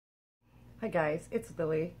Hi guys, it's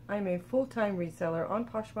Lily. I'm a full-time reseller on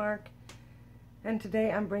Poshmark, and today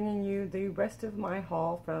I'm bringing you the rest of my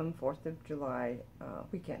haul from 4th of July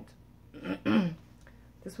weekend.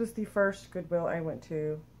 This was the first Goodwill I went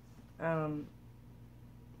to that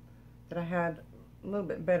I had a little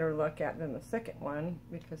bit better luck at than the second one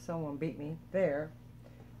because someone beat me there.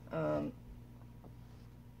 But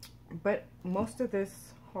most of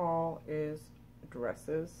this haul is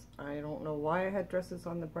dresses. I don't know why I had dresses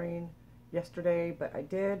on the brain yesterday, but I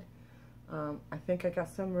did. I think I got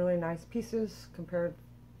some really nice pieces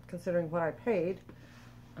considering what I paid.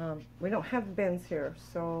 We don't have bins here,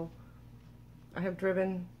 so I have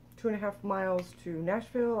driven 2.5 miles to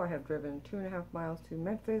Nashville. I have driven 2.5 miles to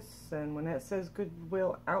Memphis, and when it says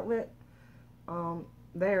Goodwill Outlet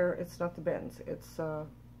there, it's not the bins. It's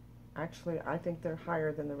actually, I think they're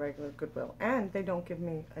higher than the regular Goodwill, and they don't give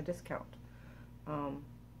me a discount. I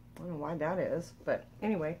don't know why that is, but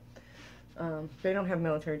anyway. They don't have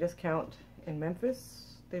military discount in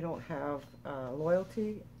Memphis. They don't have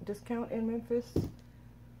loyalty discount in Memphis.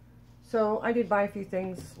 So I did buy a few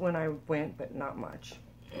things when I went, but not much.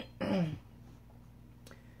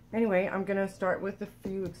 Anyway, I'm going to start with the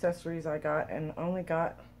few accessories I got, and only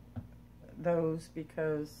got those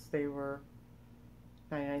because they were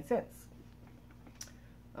 99 cents.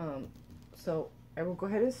 So I will go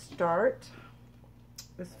ahead and start.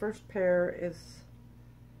 This first pair is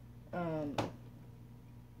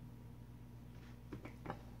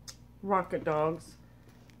Rocket Dogs,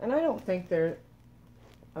 and I don't think they're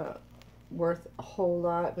worth a whole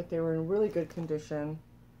lot, but they were in really good condition,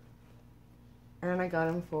 and I got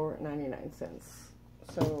them for 99 cents.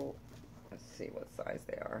 So let's see what size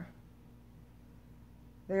they are.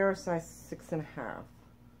 They are a size 6.5,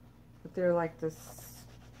 but they're like this,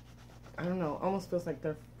 I don't know, almost feels like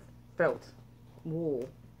they're felt wool,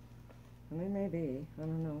 and they may be, I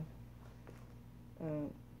don't know.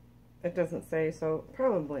 It doesn't say, so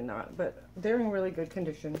probably not, but they're in really good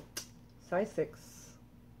condition. Size 6.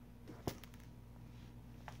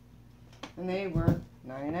 And they were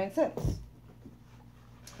 99 cents.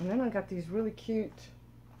 And then I got these really cute,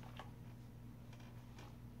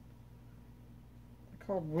 they're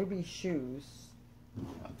called Ruby shoes.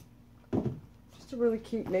 Just a really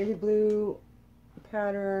cute navy blue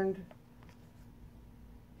patterned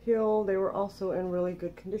heel. They were also in really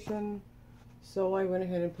good condition. So I went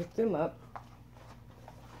ahead and picked them up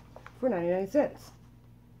for 99 cents.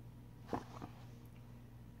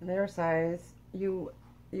 And they are size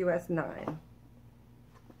US 9.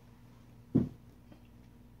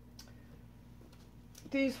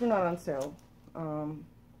 These were not on sale,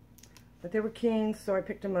 but they were Kings, so I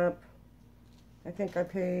picked them up. I think I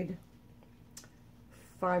paid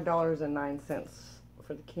 $5.09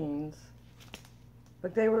 for the Kings,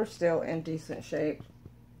 but they were still in decent shape.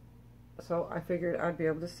 So I figured I'd be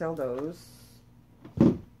able to sell those.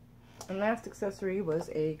 And last accessory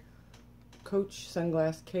was a Coach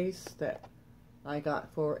sunglass case that I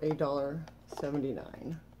got for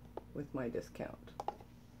 $1.79 with my discount.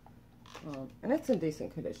 And it's in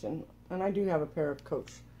decent condition. And I do have a pair of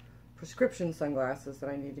Coach prescription sunglasses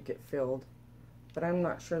that I need to get filled, but I'm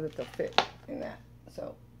not sure that they'll fit in that.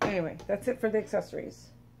 So anyway, that's it for the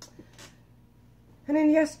accessories. And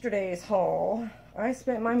in yesterday's haul, I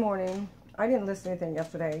spent my morning, I didn't list anything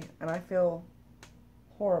yesterday, and I feel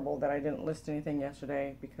horrible that I didn't list anything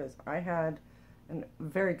yesterday because I had a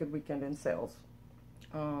very good weekend in sales.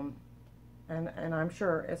 And I'm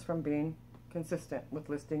sure it's from being consistent with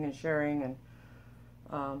listing and sharing and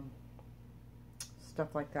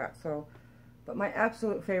stuff like that. So, but my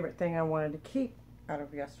absolute favorite thing I wanted to keep out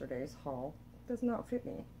of yesterday's haul does not fit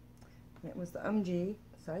me. It was the UMG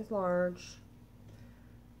size large.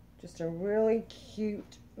 Just a really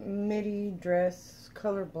cute midi dress,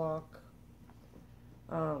 color block.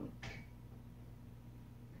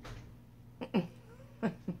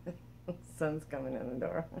 Sun's coming in the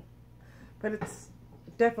door. But it's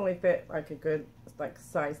definitely fit like a good, like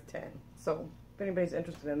size 10. So if anybody's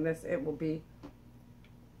interested in this, it will be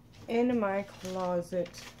in my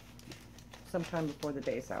closet sometime before the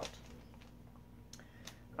day's out.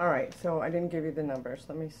 Alright, so I didn't give you the numbers.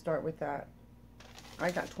 Let me start with that. I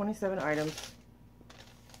got 27 items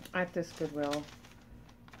at this Goodwill,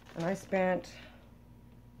 and I spent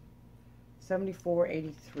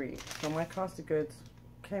 $74.83. So my cost of goods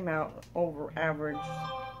came out over average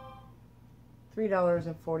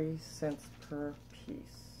 $3.40 per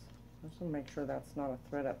piece. I just want to make sure that's not a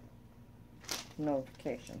ThredUp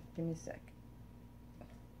notification. Give me a sec.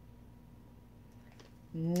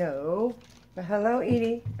 No. But hello,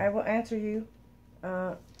 Edie. I will answer you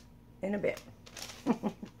in a bit.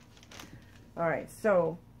 Alright,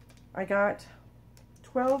 so I got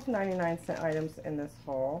 12 99-cent items in this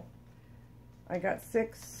haul. I got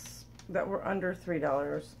 6 that were under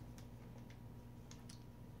 $3.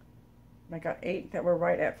 I got 8 that were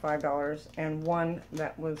right at $5 and 1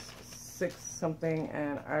 that was 6 something,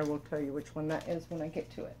 and I will tell you which one that is when I get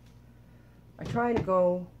to it. I try to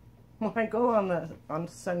go, when I go on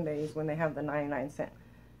Sundays when they have the 99-cent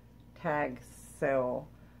tag sale,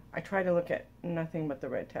 I try to look at nothing but the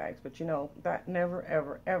red tags, but you know, that never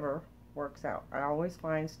ever ever works out. I always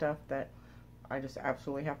find stuff that I just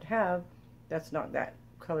absolutely have to have that's not that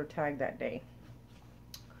color tag that day.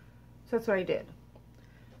 So that's what I did.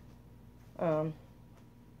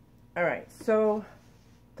 Alright, so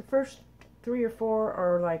the first 3 or 4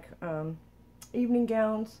 are like evening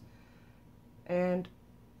gowns and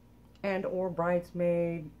or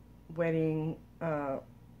bridesmaid, wedding,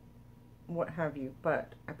 what have you.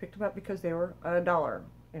 But I picked them up because they were $1.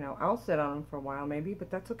 You know, I'll sit on them for a while maybe, but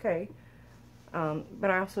that's okay. But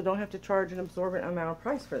I also don't have to charge an absorbent amount of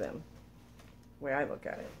price for them, the way I look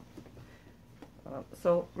at it.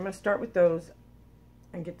 So I'm going to start with those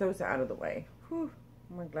and get those out of the way. Whew,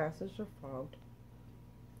 my glasses are fogged.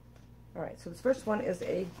 Alright, so this first one is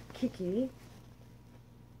a Kiki,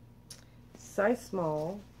 size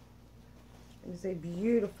small. It is a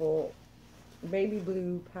beautiful baby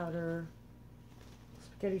blue powder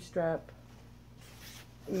spaghetti strap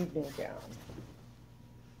evening gown.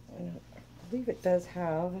 And I believe it does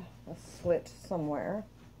have a slit somewhere.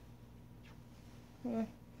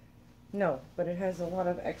 No, but it has a lot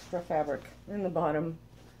of extra fabric in the bottom.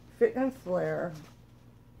 Fit and flare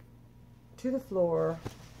to the floor.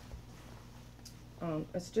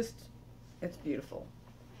 It's beautiful.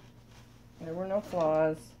 There were no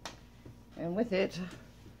flaws. And with it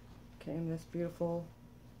came this beautiful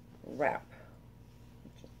wrap.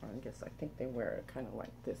 I think they wear it kind of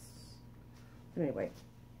like this. Anyway,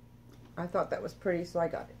 I thought that was pretty, so I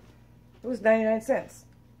got it. It was 99 cents.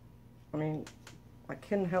 I mean, I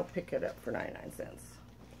couldn't help pick it up for 99 cents.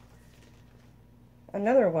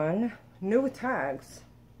 Another one, new with tags,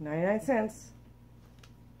 99 cents.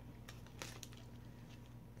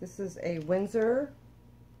 This is a Windsor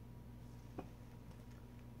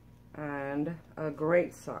and a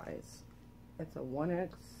great size. It's a 1X,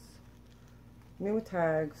 new with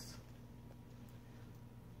tags.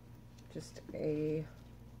 Just a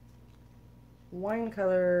wine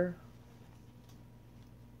color,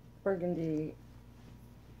 burgundy,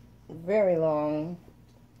 very long.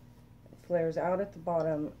 It flares out at the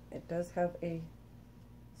bottom. It does have a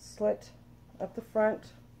slit up the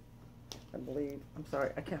front, I believe. I'm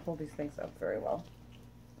sorry, I can't hold these things up very well.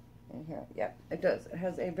 In here, yeah, it does. It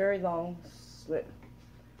has a very long slit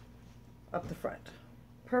up the front.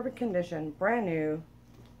 Perfect condition, brand new.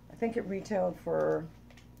 I think it retailed for,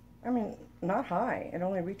 I mean, not high. It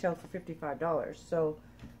only retailed for $55. So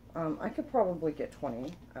I could probably get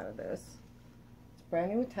 20 out of this. It's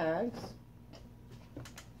brand new with tags.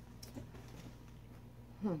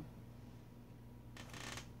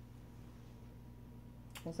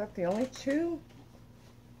 Was that the only 2?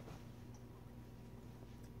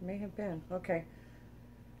 May have been. Okay.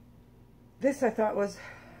 This I thought was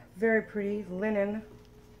very pretty. Linen.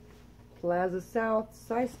 Plaza South,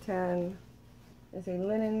 size 10. Is a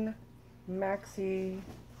linen maxi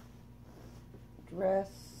dress.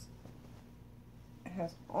 It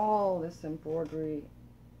has all this embroidery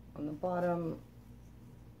on the bottom.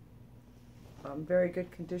 Very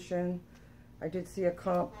good condition. I did see a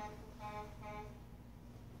comp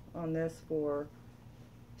on this for,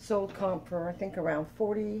 sold comp for I think around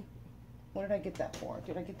 40. What did I get that for?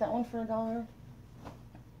 Did I get that one for $1? Not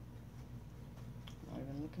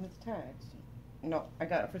even looking at the tags. No, I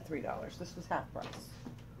got it for $3. This was half price.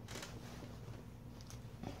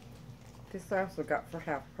 This I also got for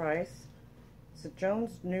half price. It's a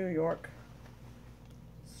Jones New York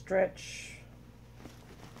stretch,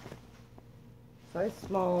 size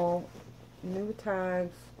small, new with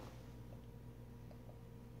tags.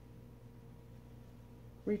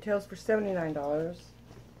 Retails for $79.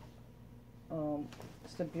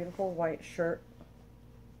 Just a beautiful white shirt.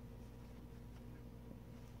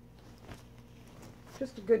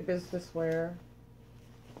 Just a good business wear.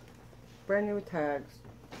 Brand new with tags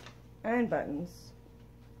and buttons.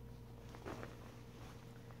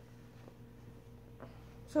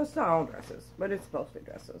 So it's not all dresses, but it's mostly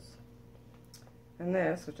dresses. And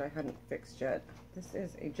this, which I hadn't fixed yet, this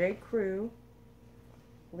is a J. Crew.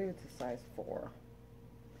 I believe it's a size 4.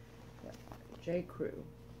 Yeah, J. Crew.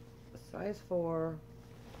 Size 4.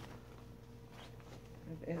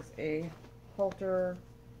 It is a halter,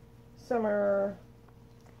 summer,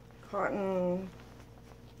 cotton,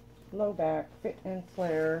 low back, fit and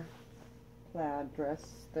flare. plaid dress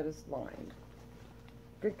that is lined.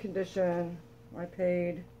 Good condition. I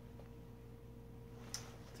paid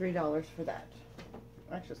 $3 for that.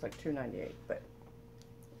 Actually, it's like $2.98, but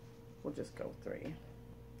we'll just go $3.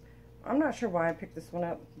 I'm not sure why I picked this one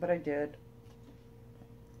up, but I did.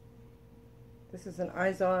 This is an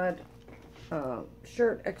Izod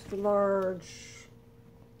shirt, extra large,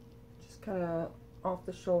 just kind of off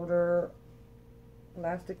the shoulder,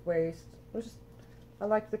 elastic waist. I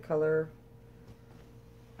like the color.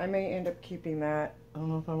 I may end up keeping that. I don't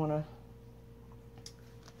know if I want to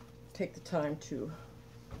take the time to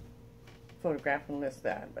photograph and list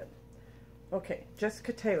that, but okay.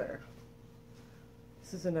 Jessica Taylor.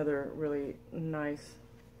 This is another really nice,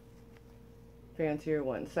 fancier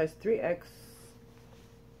one. Size 3X.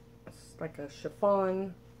 It's like a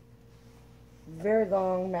chiffon, very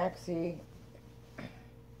long maxi.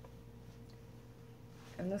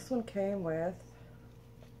 And this one came with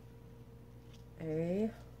a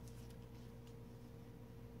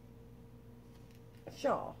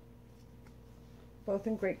shawl. Both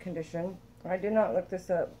in great condition. I did not look this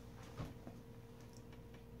up,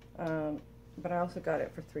 but I also got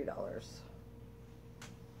it for $3.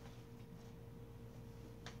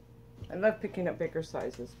 I love picking up bigger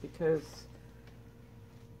sizes because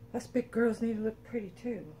us big girls need to look pretty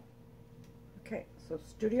too. Okay, so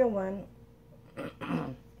Studio One. This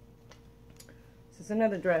is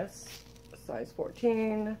another dress, size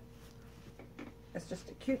 14. It's just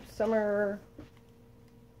a cute summer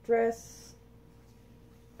dress.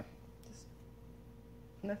 Just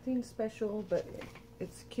nothing special, but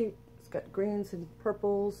it's cute. It's got greens and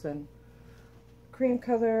purples and cream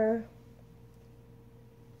color.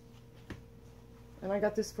 And I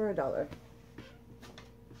got this for $1.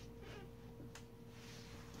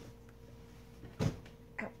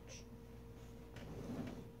 Ouch.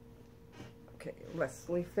 Okay,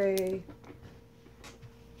 Leslie Faye,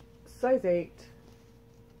 size 8.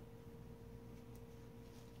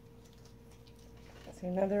 That's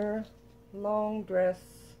another long dress.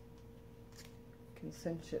 You can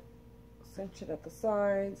cinch it at the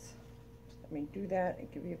sides. Let me do that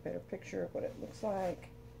and give you a better picture of what it looks like.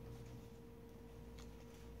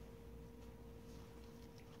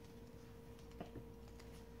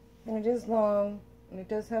 And it is long, and it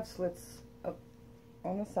does have slits up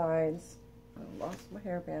on the sides. I lost my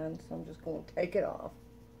hairband, so I'm just going to take it off.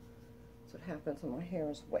 That's what happens when my hair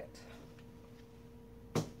is wet.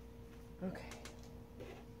 Okay.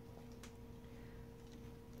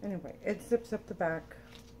 Anyway, it zips up the back.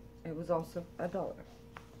 It was also $1.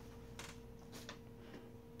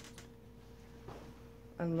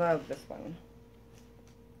 I love this one.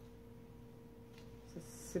 This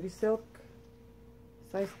is City Silk.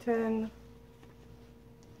 Size 10,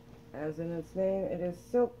 as in its name, it is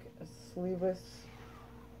silk, a sleeveless,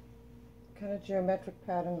 kind of geometric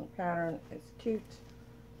pattern. It's cute,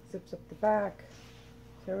 zips up the back,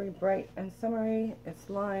 it's very bright and summery. It's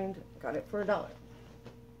lined, got it for $1.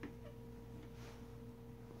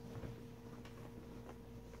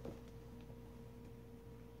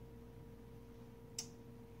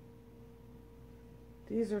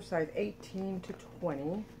 These are size 18 to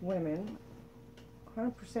 20, women.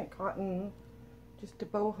 100% cotton, just a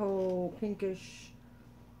boho pinkish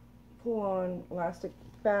pull-on elastic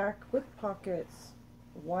back with pockets,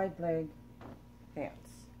 wide leg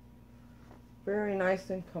pants. Very nice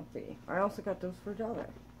and comfy. I also got those for $1.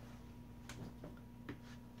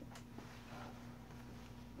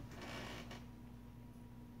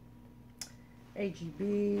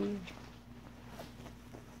 AGB,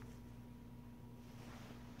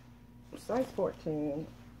 size 14.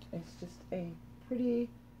 It's just a pretty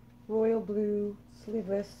royal blue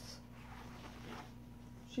sleeveless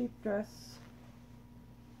sheep dress.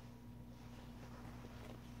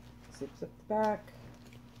 Zips up the back.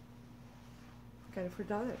 Got it for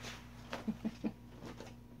 $1.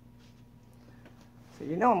 So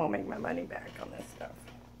you know I'm gonna make my money back on this stuff.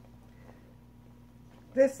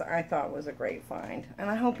 This I thought was a great find, and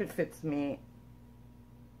I hope it fits me.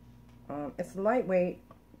 It's lightweight.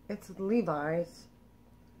 It's Levi's.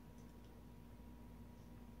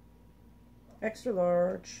 Extra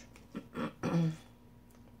large,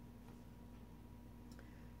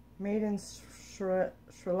 made in Sri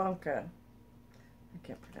Lanka. I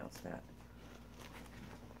can't pronounce that,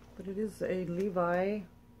 but it is a Levi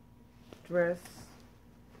dress.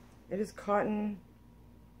 It is cotton.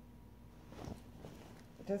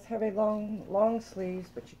 It does have a long sleeves,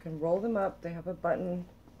 but you can roll them up. They have a button,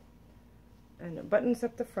 and it buttons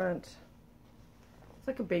up the front. It's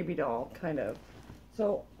like a baby doll, kind of.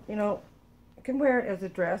 So, you know, you can wear it as a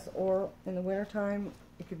dress, or in the wintertime,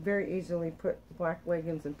 you could very easily put black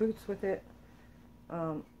leggings and boots with it.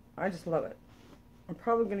 I just love it. I'm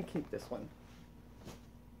probably going to keep this one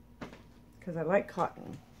because I like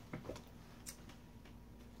cotton.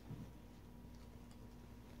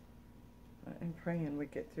 I'm praying we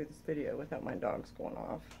get through this video without my dogs going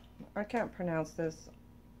off. I can't pronounce this.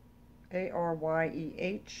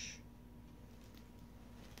 A-R-Y-E-H.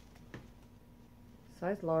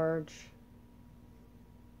 Size large.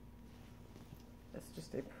 It's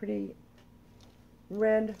just a pretty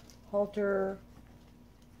red halter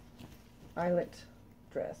eyelet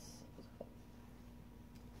dress.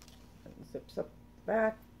 It zips up the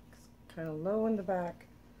back, it's kind of low in the back,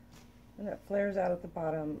 and it flares out at the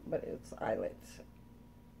bottom, but it's eyelet.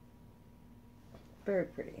 Very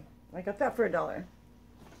pretty. I got that for $1.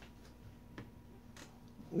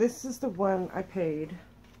 This is the one I paid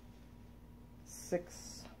 $6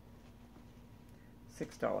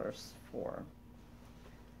 for,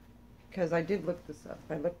 because I did look this up.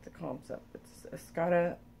 I looked the comps up. It's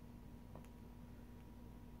Escada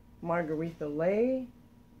Margarita Lay.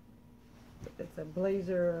 It's a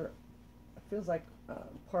blazer. It feels like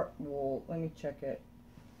part wool. Let me check it.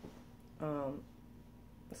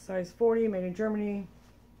 Size 40, made in Germany.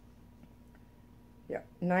 Yeah,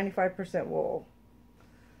 95% wool.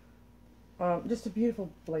 Just a beautiful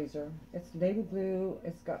blazer. It's navy blue.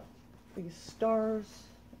 It's got these stars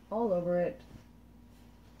all over it.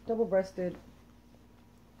 Double-breasted.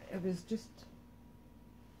 It was just,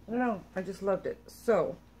 I don't know, I just loved it.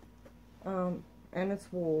 So, and it's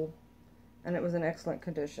wool, and it was in excellent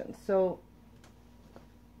condition. So,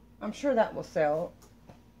 I'm sure that will sell.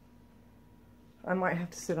 I might have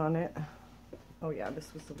to sit on it. Oh yeah,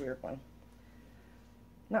 this was the weird one.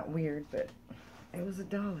 Not weird, but it was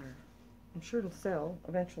 $1. I'm sure it'll sell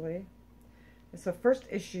eventually. It's a first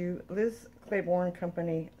issue Liz Claiborne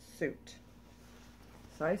Company suit.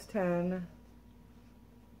 Size 10.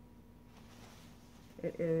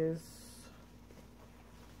 It is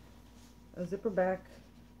a zipper back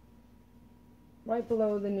right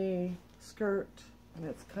below the knee skirt, and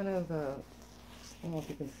it's kind of a, I don't know if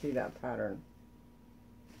you can see that pattern.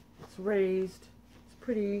 It's raised, it's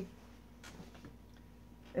pretty.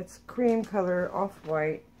 It's cream color,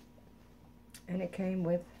 off-white, and it came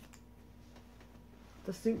with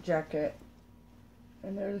the suit jacket.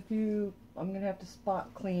 And there's a few, I'm going to have to spot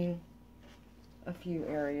clean a few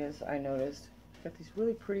areas I noticed. Got these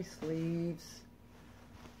really pretty sleeves,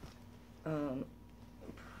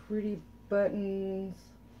 pretty buttons.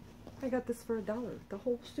 I got this for $1, the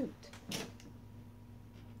whole suit.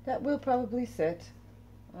 That will probably sit.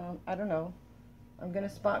 I don't know. I'm going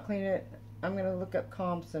to spot clean it. I'm going to look up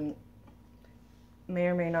comps and may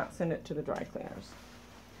or may not send it to the dry cleaners.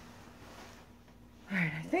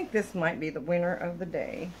 Alright, I think this might be the winner of the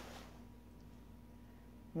day.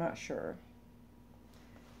 Not sure.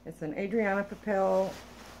 It's an Adriana Papel,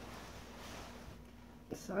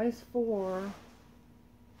 size 4.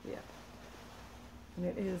 Yeah. And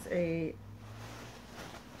it is a,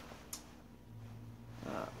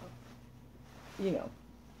 you know,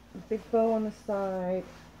 big bow on the side,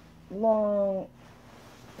 long,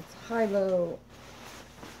 it's high-low,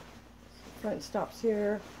 front stops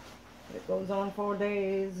here, but it goes on 4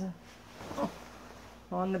 days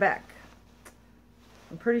on the back.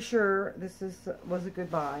 I'm pretty sure this was a good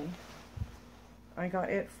buy. I got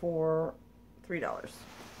it for $3.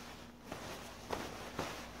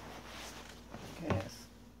 Okay,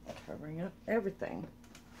 covering up everything.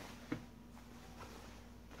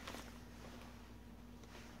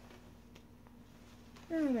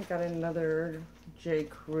 And I got another J.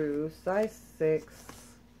 Crew, size 6. I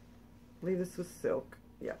believe this was silk.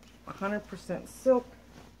 Yep, 100% silk.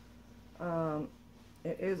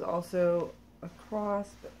 It is also a cross,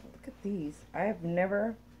 but look at these. I have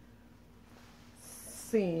never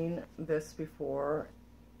seen this before,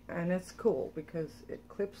 and it's cool because it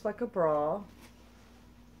clips like a bra,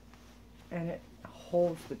 and it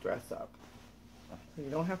holds the dress up. So you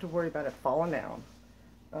don't have to worry about it falling down.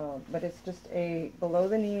 But it's just a below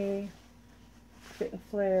the knee, fit and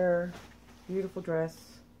flare, beautiful dress.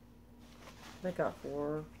 I got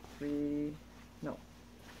no.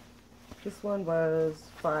 This one was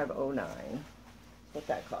 $5.09. That's what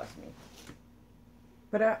that cost me.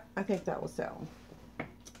 But I think that will sell.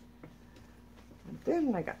 And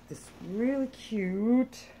then I got this really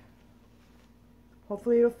cute,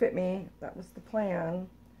 hopefully it'll fit me. That was the plan.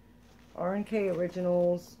 R&K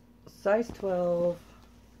Originals, size 12.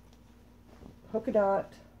 Polka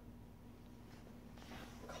dot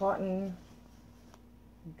cotton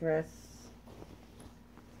dress.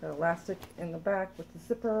 Got elastic in the back with the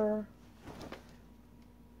zipper.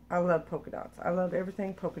 I love polka dots. I love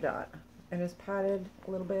everything polka dot. And it's padded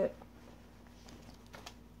a little bit.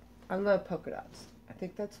 I love polka dots. I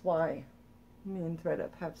think that's why me and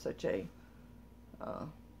ThredUp have such a, I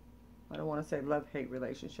don't want to say love-hate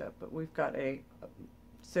relationship, but we've got a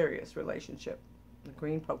serious relationship. The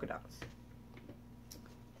green polka dots.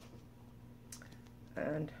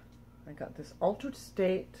 And I got this Altered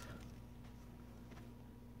State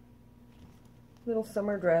little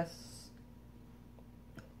summer dress,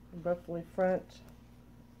 ruffly front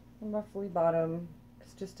and ruffly bottom.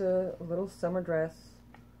 It's just a little summer dress.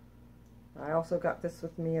 I also got this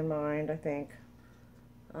with me in mind, I think,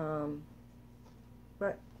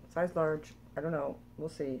 but size large. I don't know, we'll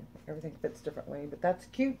see. Everything fits differently, but that's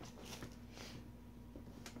cute.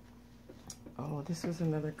 Oh, this is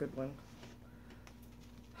another good one.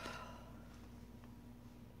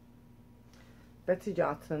 Betsy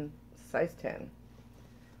Johnson, size 10.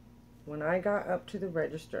 When I got up to the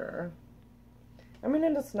register, I mean,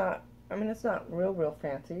 it's not real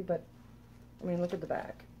fancy, but I mean, look at the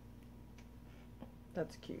back.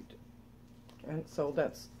 That's cute. And so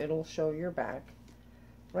it'll show your back.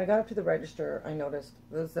 When I got up to the register, I noticed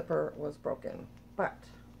the zipper was broken, but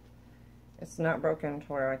it's not broken to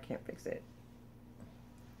where I can't fix it.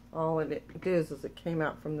 All it is it came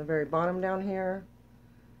out from the very bottom down here,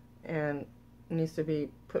 and needs to be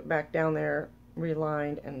put back down there,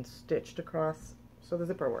 relined and stitched across so the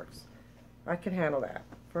zipper works. I can handle that.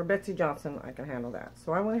 For Betsy Johnson, I can handle that.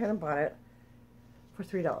 So I went ahead and bought it for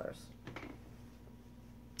 $3.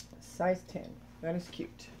 Size 10. That is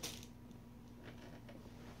cute.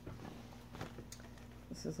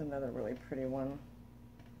 This is another really pretty one.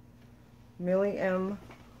 Millie M,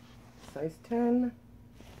 size 10.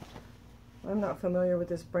 I'm not familiar with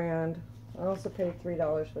this brand. I also paid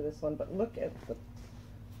 $3 for this one, but look at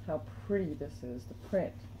how pretty this is. The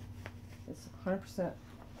print. It's 100%.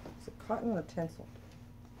 It's a cotton or tinsel.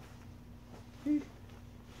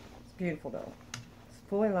 It's beautiful though. It's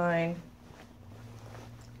fully lined.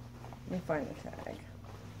 Let me find the tag.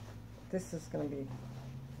 This is going to be,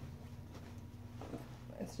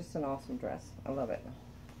 it's just an awesome dress. I love it.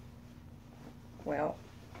 Well,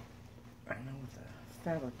 I know what the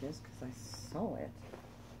fabric is because I saw it.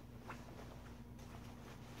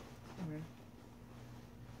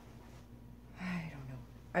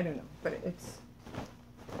 I don't know, but it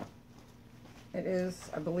is,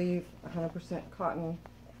 I believe, 100% cotton.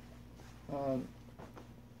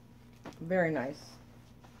 Very nice,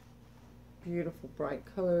 beautiful, bright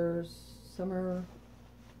colors, summer.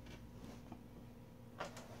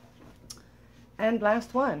 And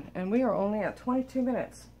last one, and we are only at 22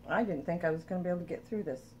 minutes. I didn't think I was going to be able to get through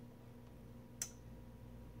this.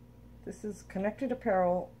 This is Connected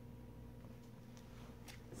Apparel,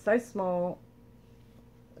 size small.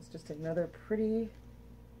 It's just another pretty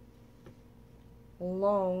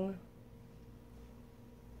long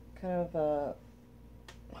kind of a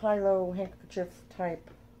high-low handkerchief type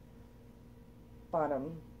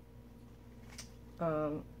bottom.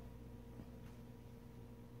 And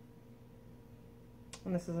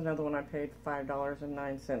this is another one I paid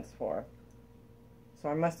 $5.09 for. So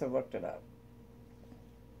I must have looked it up.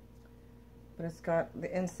 But it's got,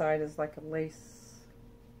 the inside is like a lace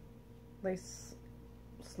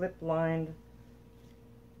slip lined.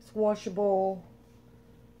 It's washable.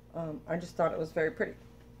 I just thought it was very pretty.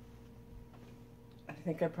 I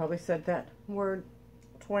think I probably said that word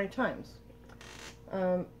 20 times.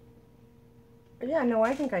 Yeah, no,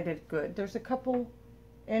 I think I did good. There's a couple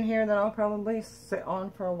in here that I'll probably sit on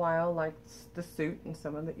for a while, like the suit and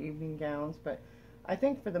some of the evening gowns, but I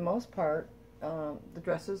think for the most part, the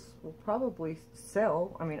dresses will probably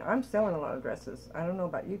sell. I mean, I'm selling a lot of dresses. I don't know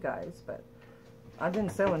about you guys, but I've been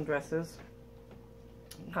selling dresses.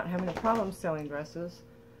 Not having a problem selling dresses.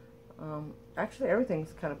 Actually,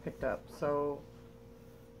 everything's kind of picked up, so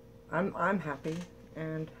I'm happy,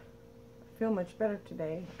 and I feel much better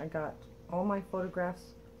today. I got all my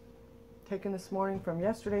photographs taken this morning from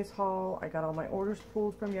yesterday's haul. I got all my orders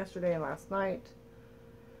pulled from yesterday and last night.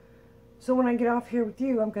 So when I get off here with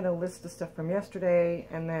you, I'm going to list the stuff from yesterday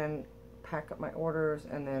and then pack up my orders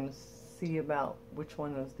and then see about which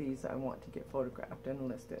one of these I want to get photographed and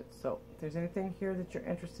listed. So if there's anything here that you're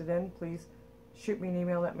interested in, please shoot me an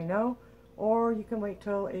email, let me know. Or you can wait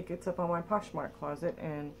till it gets up on my Poshmark closet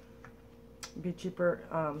and be cheaper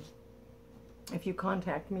if you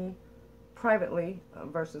contact me privately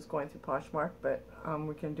versus going through Poshmark, but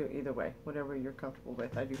we can do either way, whatever you're comfortable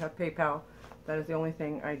with. I do have PayPal. That is the only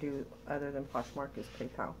thing I do other than Poshmark is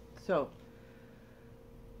PayPal. So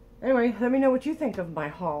anyway, let me know what you think of my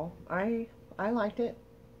haul. I liked it.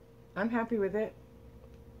 I'm happy with it.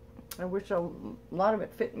 I wish a lot of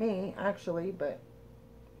it fit me, actually, but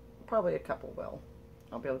probably a couple will.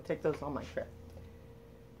 I'll be able to take those on my trip.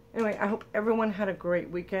 Anyway, I hope everyone had a great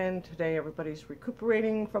weekend. Today everybody's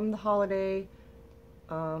recuperating from the holiday.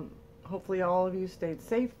 Hopefully all of you stayed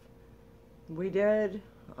safe. We did.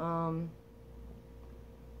 And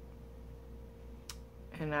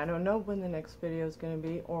I don't know when the next video is going to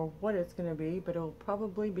be or what it's going to be, but it'll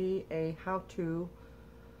probably be a how-to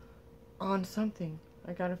on something.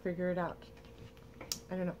 I gotta figure it out.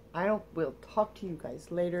 I don't know. We'll talk to you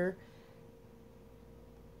guys later.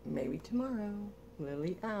 Maybe tomorrow.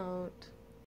 Lily out.